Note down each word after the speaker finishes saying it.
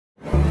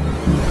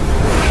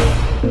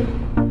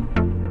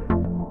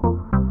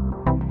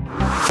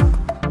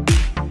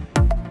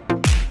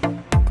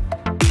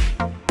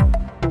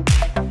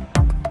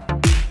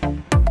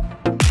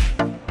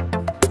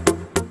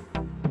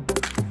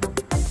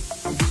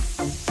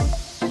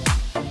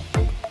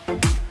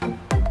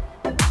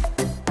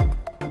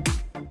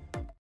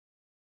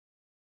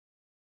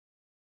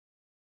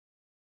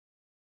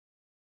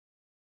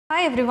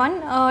Hi everyone,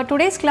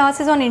 today's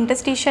class is on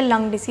interstitial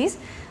lung disease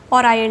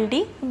or ILD.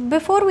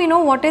 Before we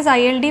know what is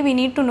ILD, we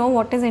need to know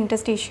what is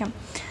interstitium.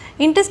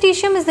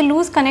 Interstitium is the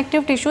loose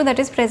connective tissue that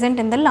is present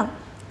in the lung.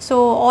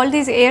 So, all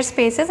these air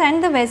spaces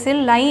and the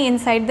vessel lie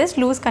inside this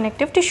loose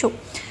connective tissue.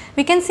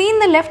 We can see in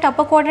the left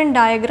upper quadrant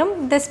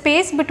diagram, the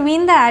space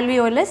between the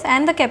alveolus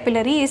and the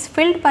capillary is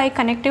filled by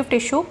connective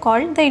tissue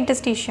called the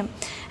interstitium.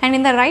 And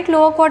in the right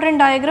lower quadrant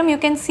diagram, you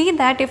can see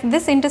that if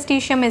this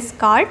interstitium is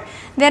scarred,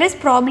 there is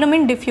problem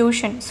in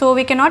diffusion. So,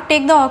 we cannot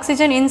take the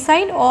oxygen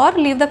inside or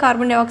leave the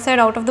carbon dioxide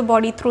out of the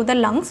body through the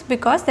lungs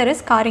because there is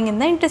scarring in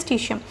the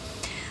interstitium.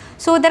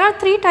 So, there are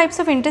three types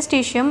of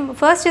interstitium.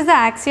 First is the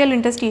axial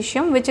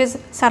interstitium, which is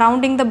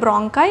surrounding the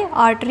bronchi,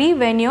 artery,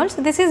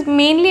 venules. This is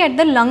mainly at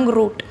the lung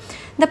root.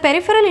 The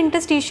peripheral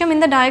interstitium, in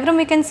the diagram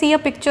we can see a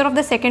picture of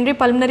the secondary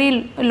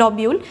pulmonary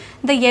lobule.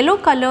 The yellow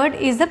colored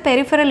is the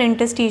peripheral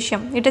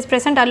interstitium. It is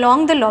present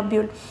along the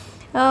lobule.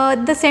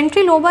 The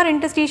centrilobar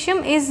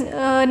interstitium is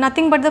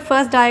nothing but the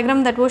first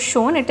diagram that was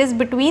shown. It is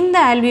between the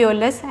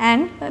alveolus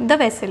and the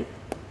vessel.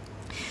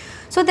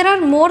 So, there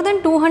are more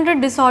than 200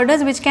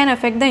 disorders which can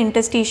affect the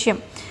interstitium.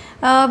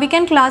 We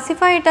can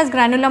classify it as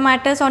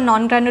granulomatous or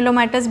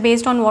non-granulomatous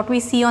based on what we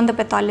see on the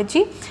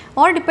pathology,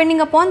 or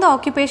depending upon the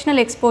occupational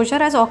exposure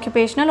as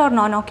occupational or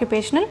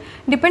non-occupational.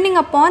 Depending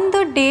upon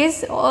the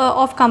days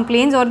of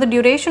complaints or the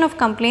duration of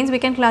complaints, we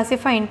can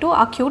classify into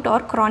acute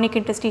or chronic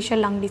interstitial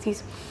lung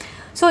disease.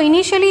 So,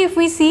 initially if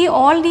we see,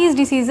 all these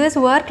diseases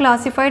were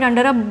classified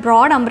under a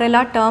broad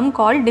umbrella term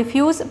called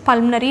diffuse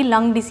pulmonary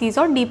lung disease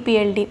or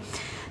DPLD.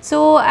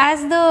 So,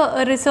 as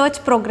the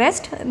research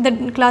progressed,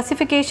 the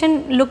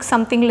classification looks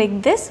something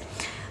like this.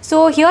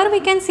 So, here we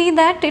can see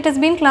that it has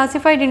been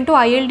classified into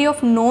ILD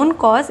of known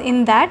cause.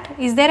 In that,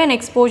 is there an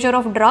exposure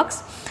of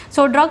drugs?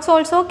 So, drugs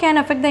also can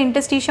affect the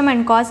interstitium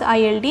and cause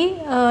ILD.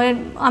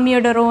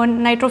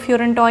 Amiodarone,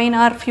 nitrofurantoin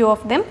are few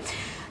of them.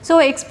 So,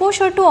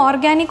 exposure to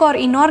organic or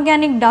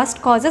inorganic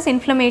dust causes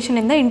inflammation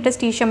in the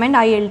interstitium and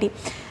ILD.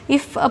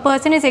 If a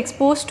person is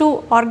exposed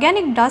to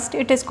organic dust,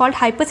 it is called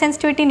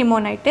hypersensitivity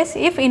pneumonitis.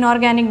 If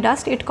inorganic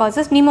dust, it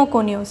causes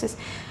pneumoconiosis.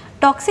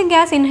 Toxic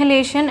gas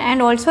inhalation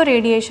and also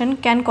radiation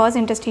can cause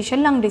interstitial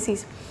lung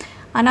disease.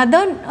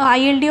 Another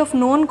ILD of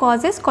known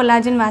cause is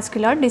collagen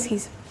vascular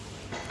disease.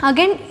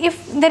 Again,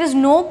 if there is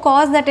no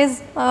cause that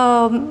is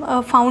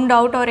found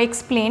out or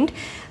explained,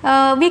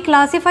 we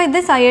classify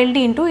this ILD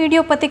into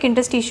idiopathic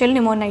interstitial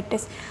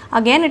pneumonitis.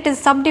 Again, it is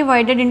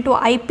subdivided into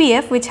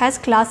IPF, which has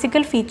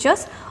classical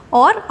features,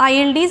 or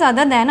ILDs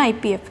other than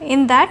IPF.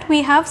 In that,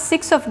 we have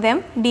 6 of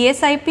them: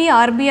 DSIP,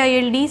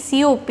 RB-ILD,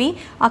 COP,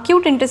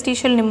 acute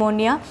interstitial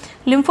pneumonia,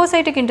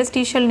 lymphocytic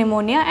interstitial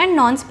pneumonia and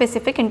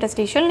non-specific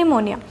interstitial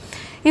pneumonia.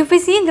 If we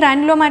see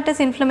granulomatous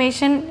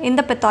inflammation in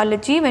the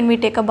pathology when we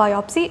take a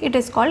biopsy, it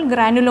is called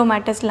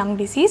granulomatous lung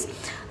disease.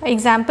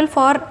 Example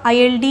for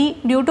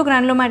ILD due to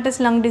granulomatous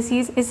lung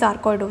disease is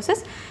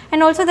sarcoidosis,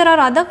 and also there are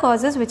other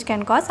causes which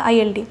can cause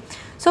ILD.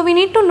 So, we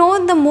need to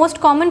know the most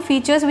common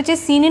features which is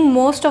seen in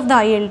most of the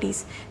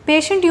ILDs.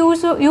 Patient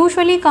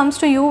usually comes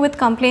to you with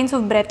complaints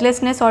of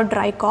breathlessness or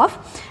dry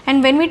cough,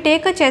 and when we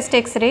take a chest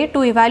X-ray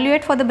to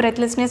evaluate for the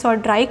breathlessness or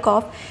dry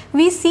cough,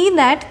 we see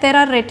that there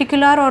are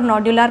reticular or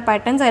nodular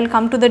patterns. I will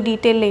come to the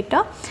detail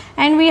later,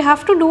 and we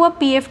have to do a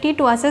PFT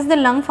to assess the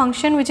lung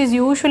function, which is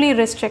usually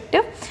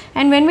restrictive.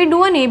 And when we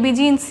do an ABG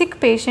in sick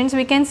patients,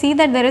 we can see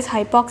that there is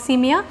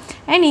hypoxemia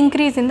and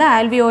increase in the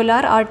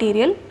alveolar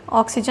arterial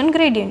oxygen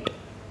gradient.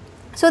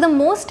 So, the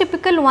most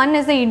typical one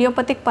is the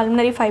idiopathic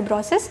pulmonary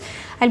fibrosis.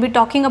 I will be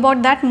talking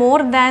about that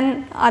more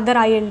than other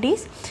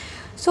ILDs.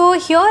 So,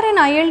 here in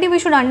ILD we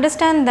should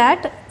understand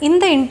that in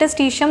the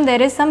interstitium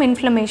there is some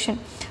inflammation.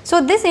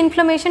 So, this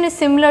inflammation is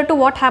similar to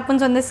what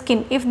happens on the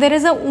skin. If there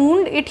is a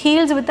wound, it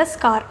heals with a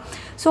scar.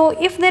 So,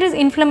 if there is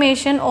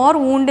inflammation or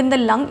wound in the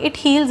lung, it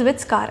heals with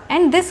scar,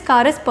 and this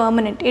scar is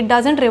permanent, it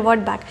does not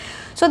revert back.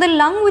 So, the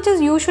lung, which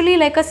is usually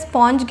like a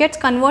sponge, gets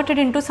converted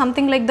into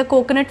something like the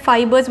coconut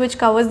fibers which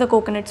covers the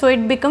coconut. So,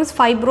 it becomes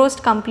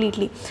fibrosed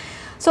completely.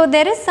 So,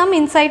 there is some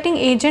inciting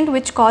agent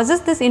which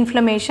causes this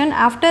inflammation.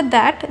 After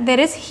that, there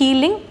is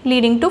healing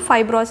leading to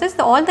fibrosis.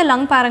 All the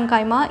lung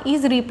parenchyma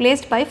is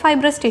replaced by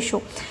fibrous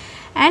tissue,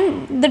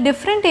 and the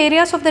different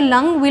areas of the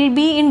lung will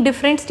be in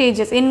different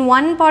stages. In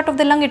one part of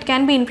the lung it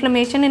can be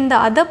inflammation, in the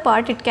other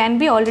part it can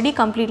be already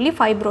completely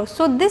fibrous.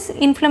 So, this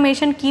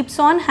inflammation keeps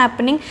on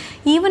happening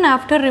even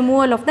after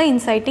removal of the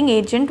inciting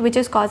agent which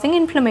is causing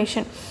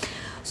inflammation.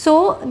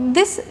 So,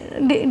 this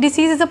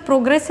disease is a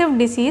progressive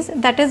disease.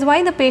 That is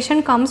why the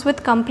patient comes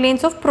with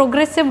complaints of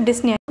progressive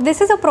dyspnea.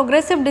 This is a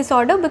progressive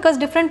disorder because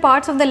different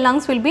parts of the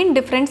lungs will be in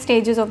different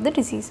stages of the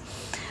disease.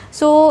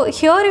 So,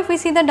 here if we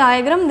see the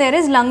diagram, there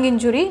is lung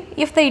injury.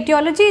 If the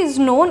etiology is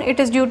known, it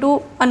is due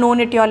to a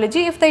known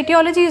etiology. If the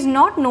etiology is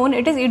not known,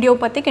 it is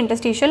idiopathic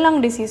interstitial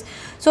lung disease.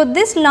 So,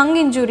 this lung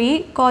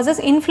injury causes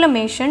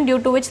inflammation, due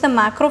to which the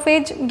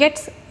macrophage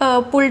gets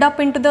pulled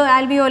up into the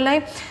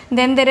alveoli.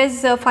 Then there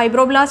is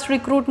fibroblast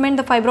recruitment.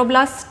 The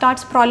fibroblast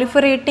starts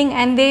proliferating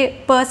and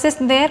they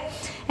persist there.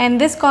 and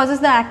this causes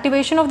the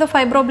activation of the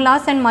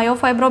fibroblasts and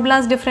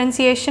myofibroblast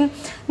differentiation.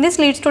 This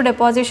leads to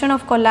deposition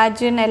of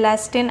collagen,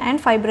 elastin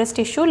and fibrous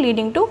tissue,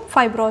 leading to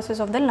fibrosis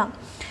of the lung.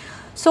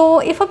 So,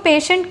 if a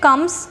patient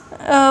comes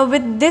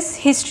with this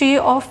history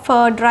of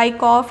dry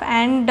cough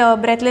and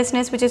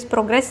breathlessness which is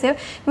progressive,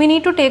 we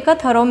need to take a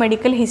thorough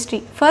medical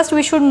history. First,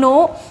 we should know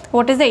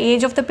what is the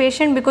age of the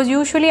patient, because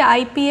usually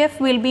IPF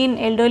will be in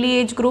elderly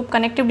age group.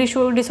 Connective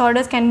tissue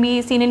disorders can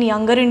be seen in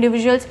younger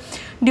individuals.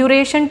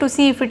 Duration to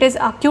see if it is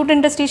acute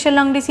interstitial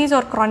lung disease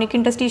or chronic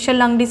interstitial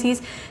lung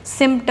disease.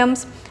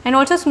 Symptoms, and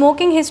also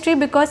smoking history,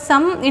 because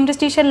some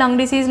interstitial lung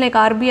disease like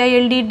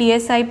RBILD,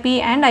 DSIP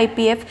and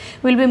IPF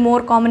will be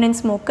more common in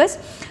smokers.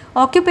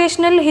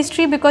 Occupational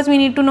history, because we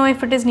need to know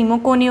if it is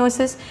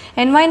pneumoconiosis.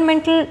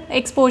 Environmental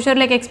exposure,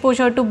 like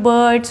exposure to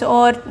birds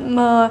or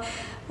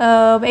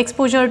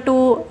exposure to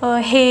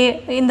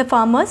hay in the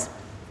farmers,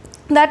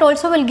 that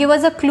also will give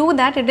us a clue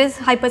that it is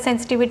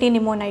hypersensitivity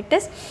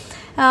pneumonitis.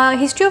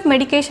 History of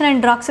medication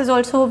and drugs is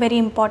also very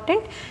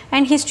important,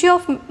 and history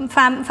of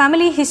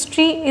family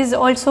history is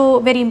also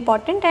very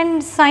important,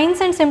 and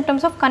signs and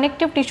symptoms of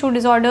connective tissue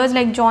disorders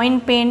like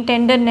joint pain,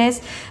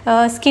 tenderness,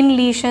 skin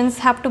lesions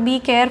have to be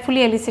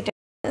carefully elicited.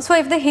 So,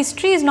 if the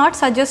history is not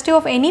suggestive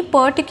of any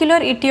particular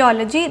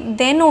etiology,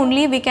 then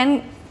only we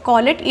can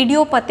call it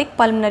idiopathic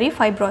pulmonary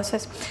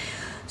fibrosis.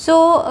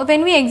 So,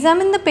 when we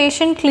examine the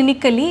patient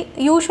clinically,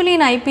 usually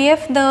in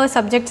IPF the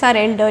subjects are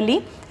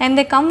elderly and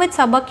they come with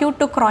subacute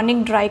to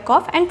chronic dry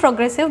cough and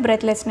progressive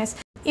breathlessness.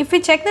 If we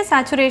check the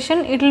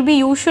saturation, it will be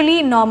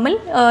usually normal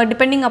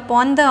depending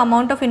upon the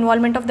amount of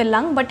involvement of the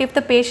lung, but if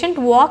the patient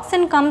walks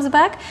and comes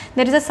back,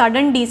 there is a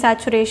sudden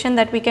desaturation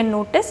that we can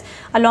notice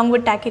along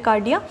with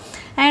tachycardia,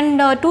 and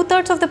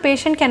 2/3 of the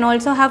patient can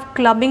also have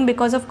clubbing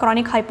because of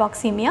chronic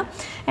hypoxemia,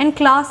 and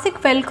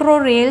classic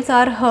velcro rails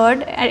are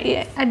heard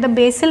at the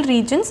basal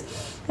regions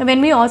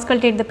when we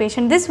auscultate the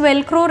patient. This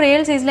velcro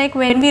rails is like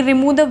when we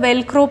remove the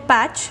velcro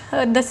patch,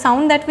 the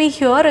sound that we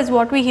hear is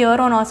what we hear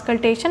on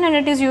auscultation,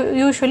 and it is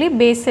usually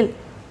basal,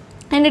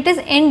 and it is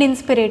end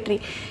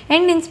inspiratory.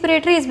 End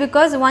inspiratory is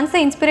because once the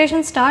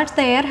inspiration starts,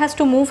 the air has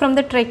to move from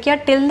the trachea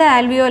till the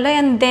alveoli,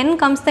 and then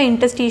comes the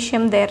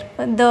interstitium there,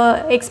 the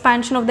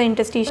expansion of the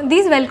interstitium.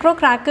 These velcro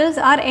crackles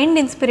are end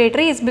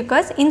inspiratory is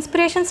because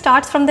inspiration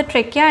starts from the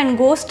trachea and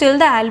goes till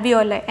the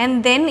alveoli,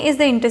 and then is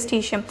the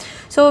interstitium.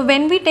 So,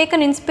 when we take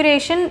an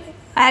inspiration,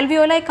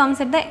 alveoli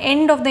comes at the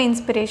end of the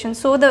inspiration.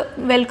 So, the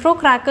velcro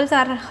crackles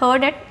are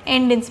heard at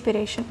end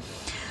inspiration.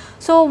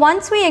 So,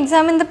 once we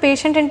examine the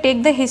patient and take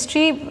the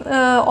history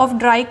of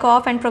dry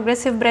cough and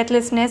progressive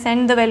breathlessness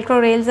and the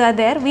velcro rails are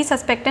there, we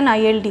suspect an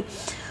ILD.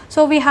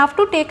 So, we have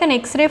to take an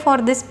X-ray for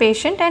this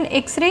patient, and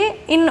X-ray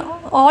in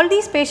all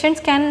these patients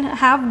can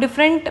have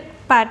different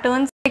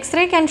patterns.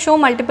 X-ray can show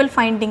multiple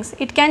findings.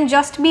 It can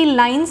just be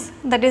lines,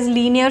 that is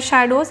linear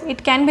shadows.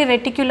 It can be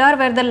reticular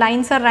where the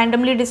lines are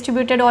randomly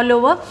distributed all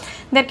over.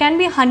 There can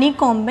be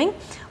honeycombing,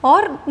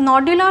 or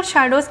nodular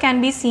shadows can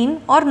be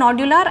seen, or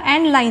nodular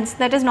and lines,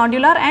 that is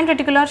nodular and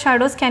reticular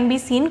shadows can be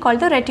seen,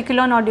 called the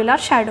reticulonodular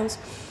shadows.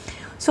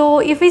 So,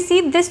 if we see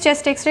this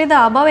chest X-ray,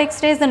 the above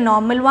X-ray is the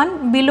normal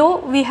one, below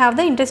we have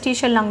the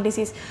interstitial lung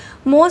disease.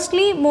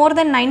 Mostly more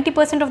than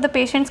 90% of the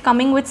patients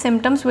coming with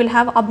symptoms will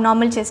have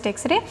abnormal chest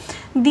X-ray.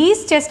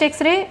 This chest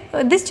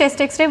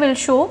X-ray will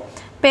show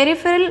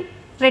peripheral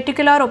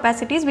reticular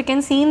opacities. We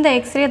can see in the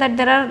X-ray that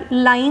there are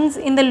lines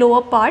in the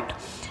lower part,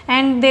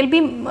 and they will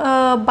be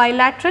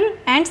bilateral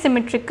and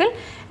symmetrical,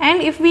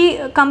 and if we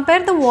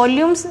compare the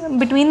volumes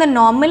between the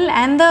normal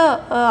and the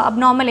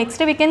abnormal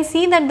X-ray, we can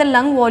see that the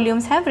lung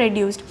volumes have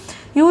reduced.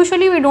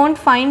 Usually we do not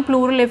find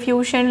pleural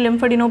effusion,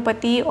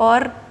 lymphadenopathy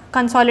or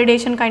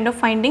consolidation kind of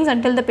findings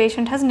until the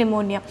patient has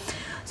pneumonia.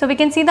 So, we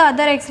can see the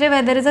other X-ray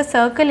where there is a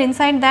circle,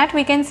 inside that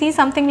we can see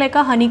something like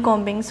a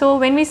honeycombing. So,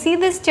 when we see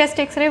this chest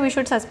X-ray, we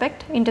should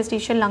suspect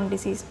interstitial lung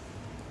disease.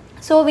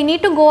 So, we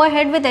need to go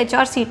ahead with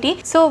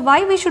HRCT. So,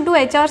 why we should do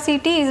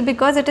HRCT is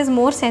because it is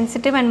more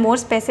sensitive and more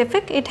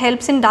specific. It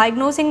helps in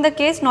diagnosing the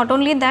case. Not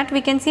only that, we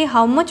can see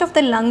how much of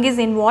the lung is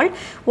involved,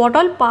 what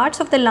all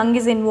parts of the lung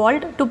is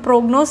involved to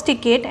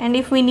prognosticate, and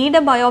if we need a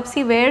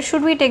biopsy, where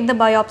should we take the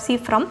biopsy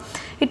from.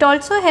 It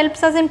also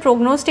helps us in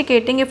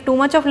prognosticating. If too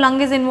much of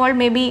lung is involved,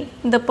 maybe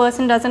the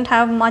person does not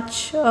have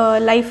much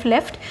life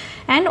left,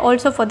 and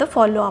also for the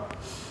follow up.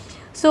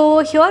 So,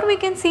 here we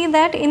can see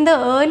that in the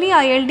early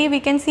ILD we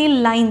can see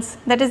lines,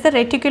 that is the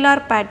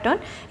reticular pattern.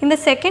 In the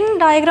second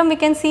diagram we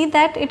can see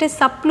that it is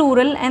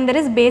subpleural and there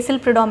is basal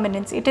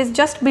predominance. It is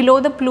just below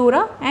the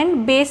pleura,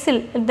 and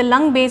basal, the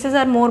lung bases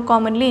are more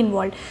commonly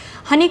involved.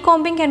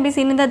 Honeycombing can be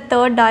seen in the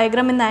third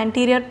diagram in the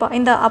anterior,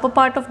 in the upper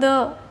part of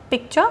the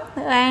picture,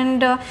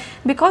 and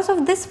because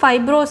of this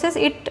fibrosis,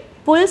 it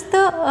pulls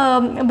the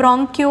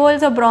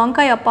bronchioles or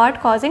bronchi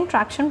apart, causing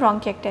traction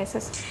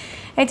bronchiectasis.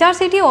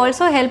 HRCT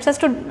also helps us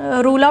to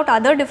rule out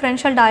other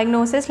differential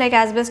diagnoses like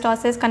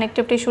asbestosis,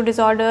 connective tissue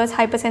disorders,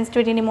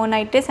 hypersensitivity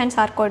pneumonitis and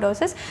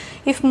sarcoidosis.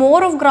 If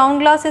more of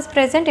ground glass is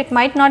present, it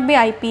might not be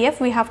IPF.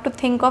 We have to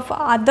think of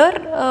other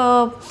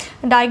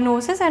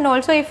diagnoses, and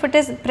also if it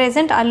is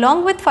present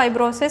along with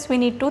fibrosis, we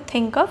need to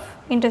think of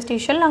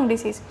interstitial lung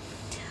disease.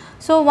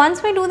 So,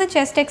 once we do the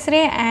chest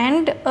X-ray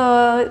and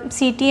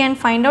CT and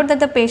find out that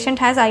the patient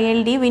has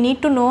ILD, we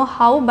need to know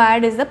how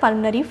bad is the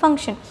pulmonary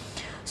function.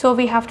 So,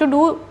 we have to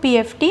do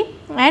PFT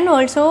and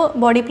also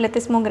body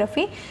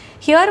plethysmography.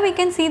 Here we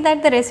can see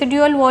that the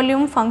residual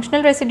volume,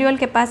 functional residual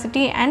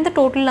capacity and the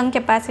total lung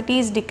capacity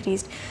is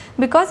decreased.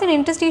 Because in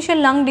interstitial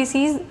lung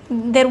disease,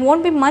 there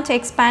won't be much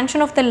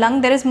expansion of the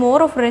lung, there is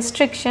more of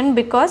restriction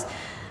because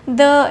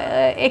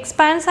the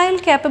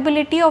expansile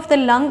capability of the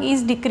lung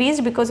is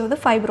decreased because of the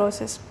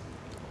fibrosis.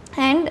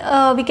 And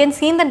we can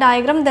see in the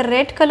diagram the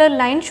red color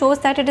line shows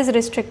that it is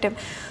restrictive.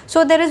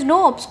 So, there is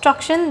no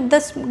obstruction,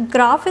 this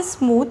graph is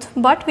smooth,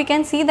 but we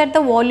can see that the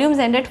volumes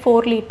end at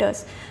 4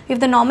 liters. If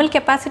the normal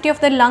capacity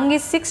of the lung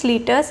is 6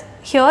 liters,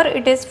 here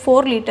it is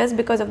 4 liters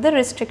because of the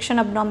restriction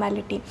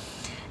abnormality.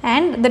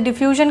 And the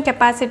diffusion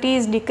capacity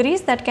is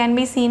decreased, that can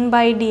be seen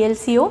by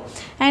DLCO,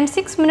 and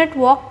 6-minute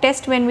walk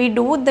test when we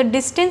do, the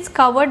distance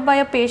covered by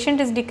a patient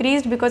is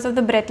decreased because of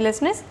the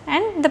breathlessness,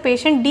 and the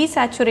patient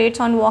desaturates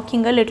on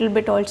walking a little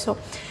bit also.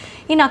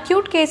 In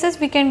acute cases,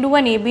 we can do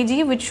an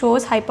ABG which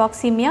shows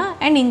hypoxemia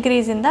and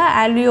increase in the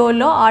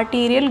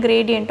alveolo-arterial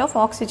gradient of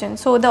oxygen.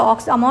 So, the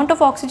amount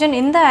of oxygen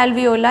in the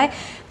alveoli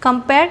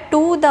compared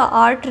to the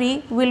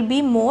artery will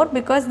be more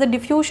because the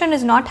diffusion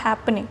is not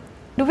happening.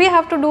 Do we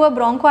have to do a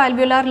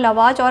bronchoalveolar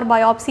lavage or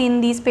biopsy in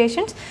these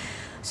patients?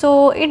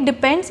 So, it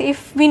depends.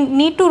 If we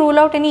need to rule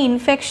out any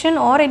infection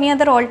or any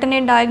other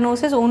alternate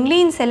diagnosis,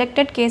 only in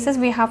selected cases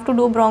we have to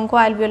do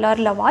bronchoalveolar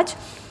lavage.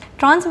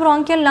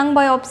 Transbronchial lung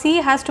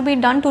biopsy has to be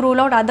done to rule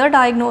out other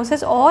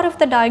diagnoses or if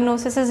the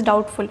diagnosis is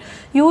doubtful.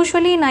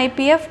 Usually in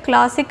IPF,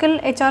 classical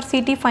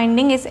HRCT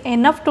finding is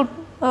enough to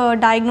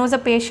diagnose a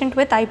patient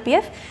with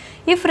IPF.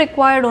 If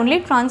required,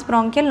 only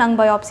transbronchial lung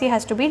biopsy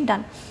has to be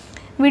done.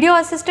 Video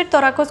assisted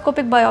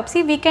thoracoscopic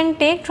biopsy, we can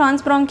take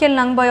transbronchial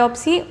lung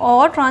biopsy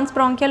or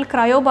transbronchial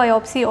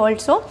cryobiopsy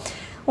also.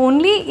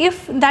 Only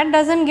if that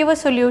does not give a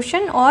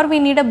solution or we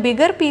need a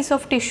bigger piece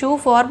of tissue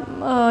for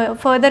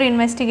further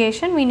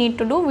investigation, we need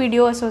to do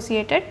video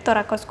associated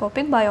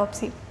thoracoscopic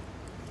biopsy.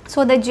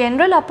 So, the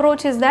general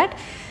approach is that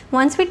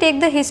once we take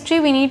the history,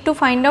 we need to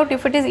find out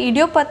if it is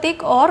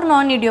idiopathic or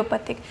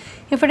non-idiopathic.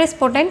 If it is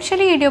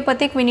potentially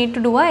idiopathic, we need to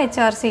do a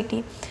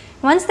HRCT.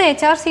 Once the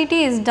HRCT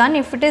is done,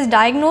 if it is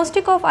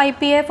diagnostic of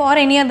IPF or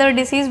any other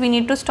disease, we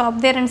need to stop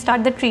there and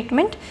start the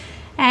treatment.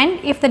 And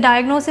if the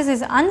diagnosis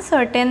is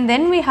uncertain,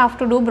 then we have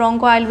to do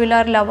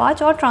bronchoalveolar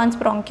lavage or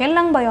transbronchial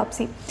lung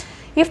biopsy.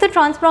 If the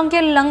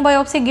transbronchial lung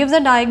biopsy gives a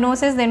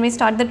diagnosis, then we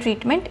start the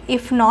treatment.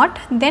 If not,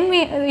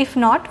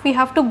 we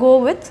have to go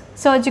with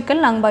surgical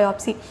lung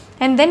biopsy,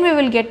 and then we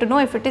will get to know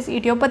if it is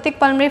idiopathic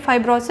pulmonary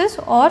fibrosis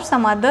or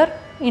some other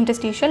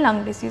interstitial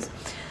lung disease.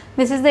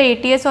 This is the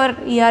ATS or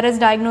ERS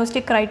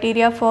diagnostic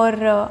criteria for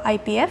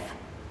IPF.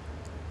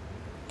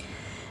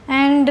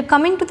 And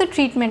coming to the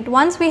treatment,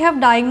 once we have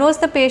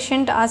diagnosed the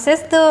patient,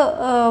 assess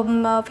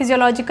the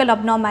physiological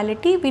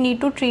abnormality, we need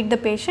to treat the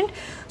patient.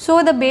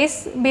 So, the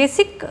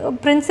basic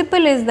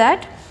principle is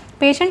that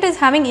patient is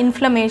having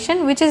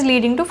inflammation which is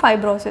leading to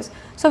fibrosis.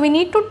 So, we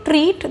need to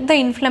treat the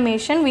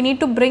inflammation, we need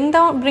to bring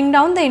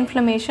down the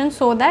inflammation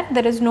so that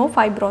there is no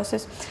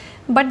fibrosis.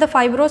 But the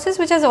fibrosis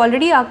which has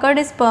already occurred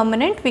is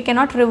permanent, we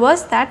cannot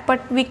reverse that,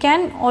 but we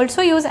can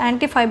also use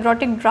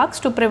antifibrotic drugs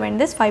to prevent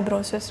this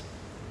fibrosis.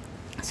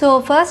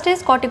 So, first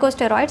is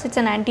corticosteroids, it is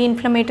an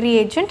anti-inflammatory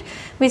agent.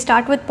 We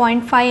start with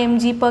 0.5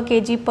 mg per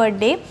kg per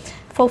day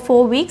for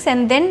 4 weeks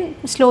and then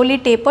slowly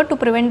taper to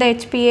prevent the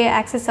HPA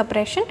axis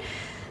suppression.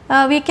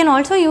 We can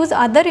also use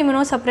other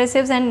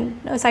immunosuppressives and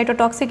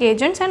cytotoxic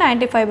agents and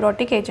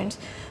antifibrotic agents.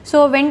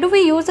 So, when do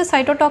we use the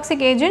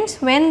cytotoxic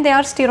agents? When they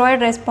are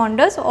steroid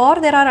responders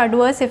or there are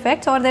adverse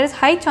effects or there is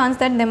high chance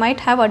that they might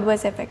have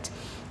adverse effects.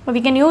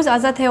 We can use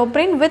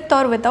azathioprine with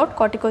or without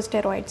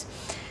corticosteroids.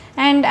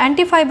 And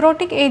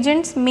antifibrotic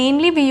agents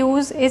mainly we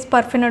use is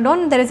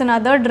pirfenidone. There is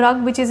another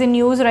drug which is in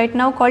use right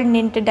now called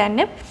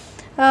nintedanib.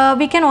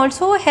 We can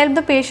also help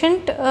the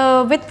patient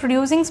with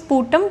producing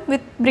sputum,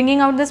 with bringing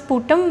out the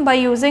sputum by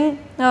using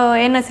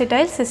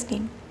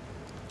N-acetylcysteine.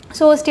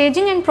 So,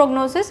 staging and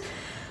prognosis.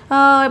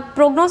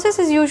 Prognosis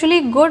is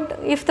usually good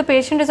if the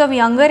patient is of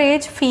younger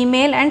age,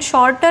 female and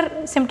shorter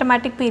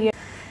symptomatic period.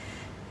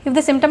 If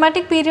the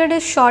symptomatic period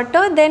is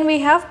shorter, then we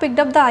have picked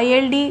up the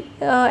ILD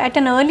at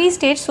an early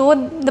stage, so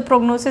the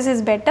prognosis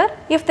is better.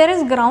 If there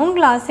is ground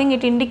glassing,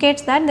 it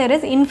indicates that there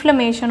is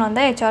inflammation on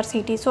the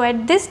HRCT. So,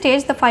 at this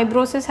stage the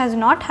fibrosis has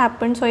not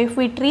happened, so if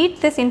we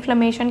treat, this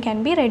inflammation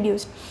can be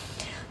reduced.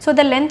 So,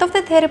 the length of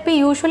the therapy,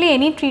 usually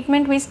any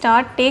treatment we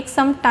start takes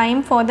some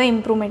time for the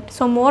improvement.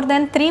 So, more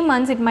than 3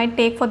 months it might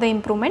take for the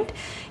improvement.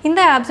 In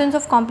the absence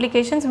of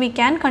complications, we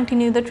can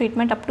continue the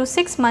treatment up to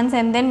 6 months,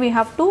 and then we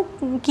have to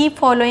keep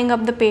following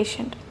up the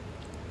patient.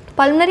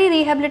 Pulmonary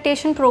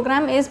rehabilitation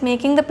program is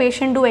making the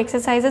patient do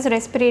exercises,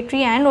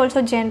 respiratory and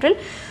also general,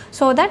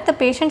 so that the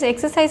patient's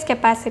exercise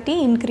capacity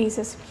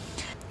increases.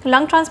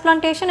 Lung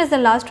transplantation is the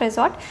last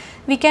resort.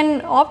 We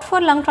can opt for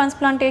lung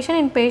transplantation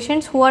in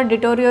patients who are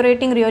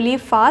deteriorating really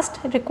fast,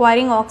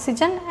 requiring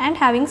oxygen and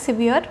having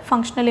severe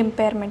functional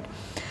impairment.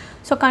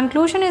 So,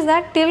 conclusion is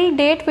that till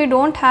date we do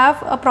not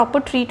have a proper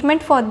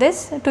treatment for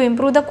this to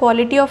improve the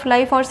quality of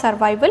life or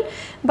survival,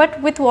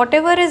 but with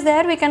whatever is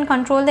there we can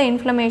control the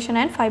inflammation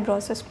and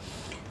fibrosis.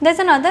 There is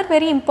another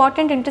very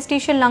important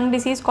interstitial lung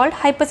disease called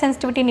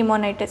hypersensitivity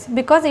pneumonitis.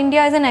 Because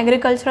India is an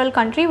agricultural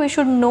country, we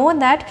should know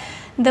that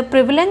the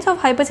prevalence of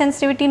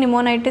hypersensitivity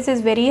pneumonitis is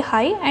very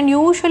high and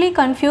usually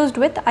confused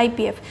with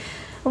IPF.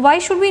 Why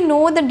should we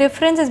know the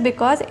difference is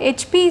because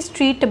HP is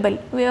treatable,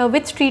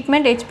 with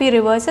treatment HP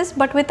reverses,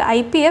 but with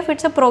IPF it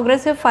is a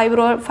progressive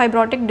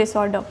fibrotic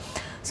disorder.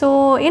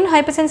 So, in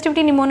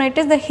hypersensitivity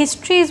pneumonitis, the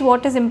history is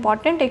what is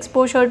important,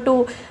 exposure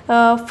to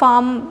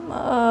farm,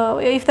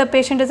 if the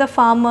patient is a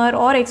farmer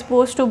or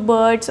exposed to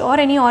birds or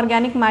any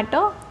organic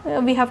matter,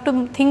 we have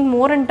to think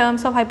more in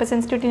terms of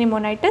hypersensitivity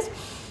pneumonitis.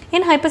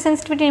 In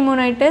hypersensitivity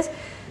pneumonitis,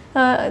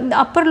 the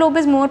upper lobe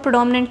is more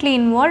predominantly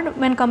involved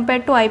when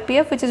compared to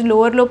IPF, which is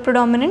lower lobe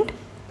predominant.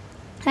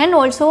 And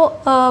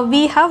also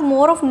we have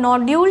more of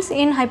nodules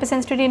in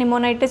hypersensitivity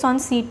pneumonitis on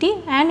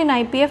CT, and in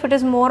IPF it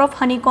is more of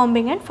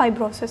honeycombing and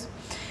fibrosis.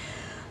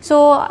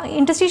 So,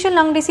 interstitial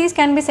lung disease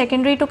can be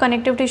secondary to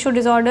connective tissue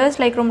disorders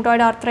like rheumatoid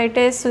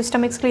arthritis,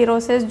 systemic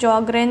sclerosis,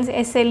 Sjogren's,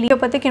 SLE,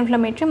 idiopathic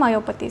inflammatory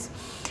myopathies.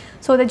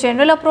 So, the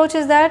general approach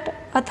is that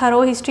a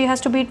thorough history has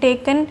to be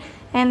taken,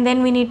 and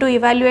then we need to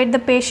evaluate the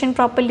patient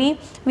properly.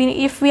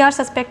 If we are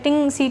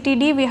suspecting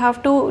CTD, we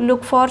have to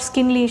look for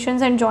skin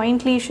lesions and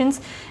joint lesions,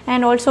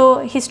 and also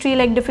history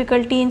like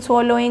difficulty in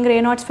swallowing,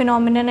 Raynaud's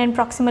phenomenon and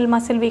proximal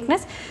muscle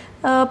weakness.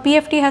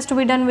 PFT has to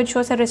be done, which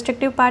shows a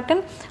restrictive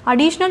pattern.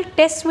 Additional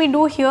tests we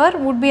do here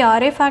would be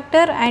RA factor,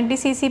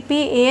 anti-CCP,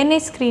 ANA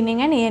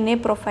screening and ANA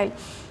profile.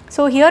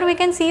 So, here we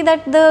can see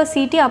that the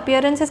CT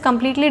appearance is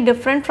completely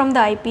different from the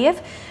IPF.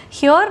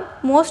 Here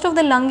most of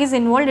the lung is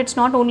involved, it is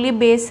not only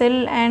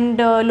basal and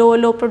lower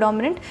lobe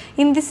predominant.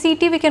 In this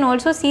CT we can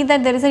also see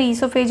that there is a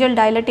esophageal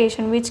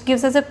dilatation, which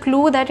gives us a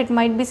clue that it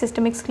might be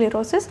systemic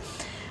sclerosis.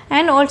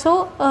 And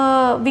also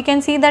we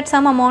can see that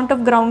some amount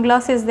of ground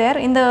glass is there.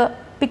 In the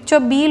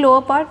picture B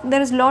lower part, there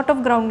is lot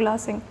of ground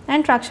glassing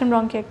and traction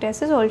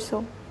bronchiectasis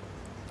also.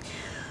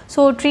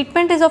 So,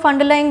 treatment is of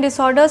underlying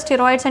disorders,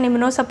 steroids and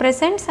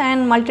immunosuppressants,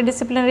 and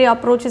multidisciplinary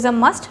approach is a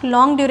must,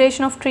 long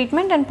duration of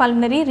treatment and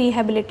pulmonary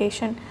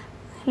rehabilitation.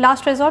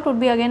 Last resort would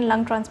be again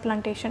lung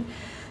transplantation.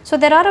 So,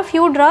 there are a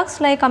few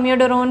drugs like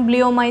amiodarone,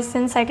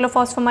 bleomycin,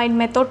 cyclophosphamide,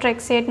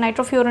 methotrexate,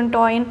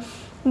 nitrofurantoin.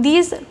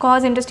 These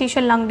cause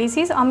interstitial lung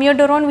disease.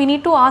 Amiodarone, we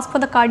need to ask for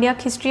the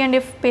cardiac history and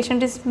if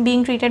patient is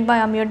being treated by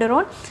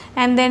amiodarone,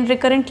 and then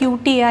recurrent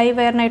UTI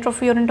where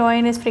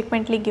nitrofurantoin is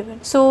frequently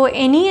given. So,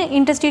 any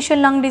interstitial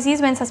lung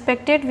disease when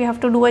suspected, we have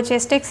to do a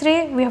chest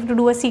X-ray, we have to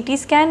do a CT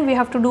scan, we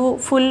have to do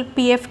full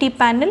PFT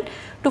panel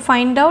to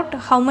find out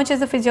how much is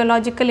the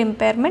physiological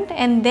impairment,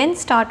 and then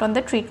start on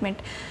the treatment.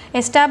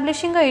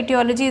 Establishing a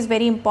etiology is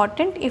very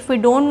important. If we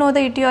do not know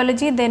the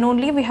etiology, then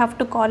only we have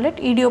to call it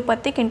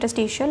idiopathic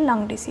interstitial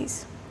lung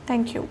disease.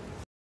 Thank you.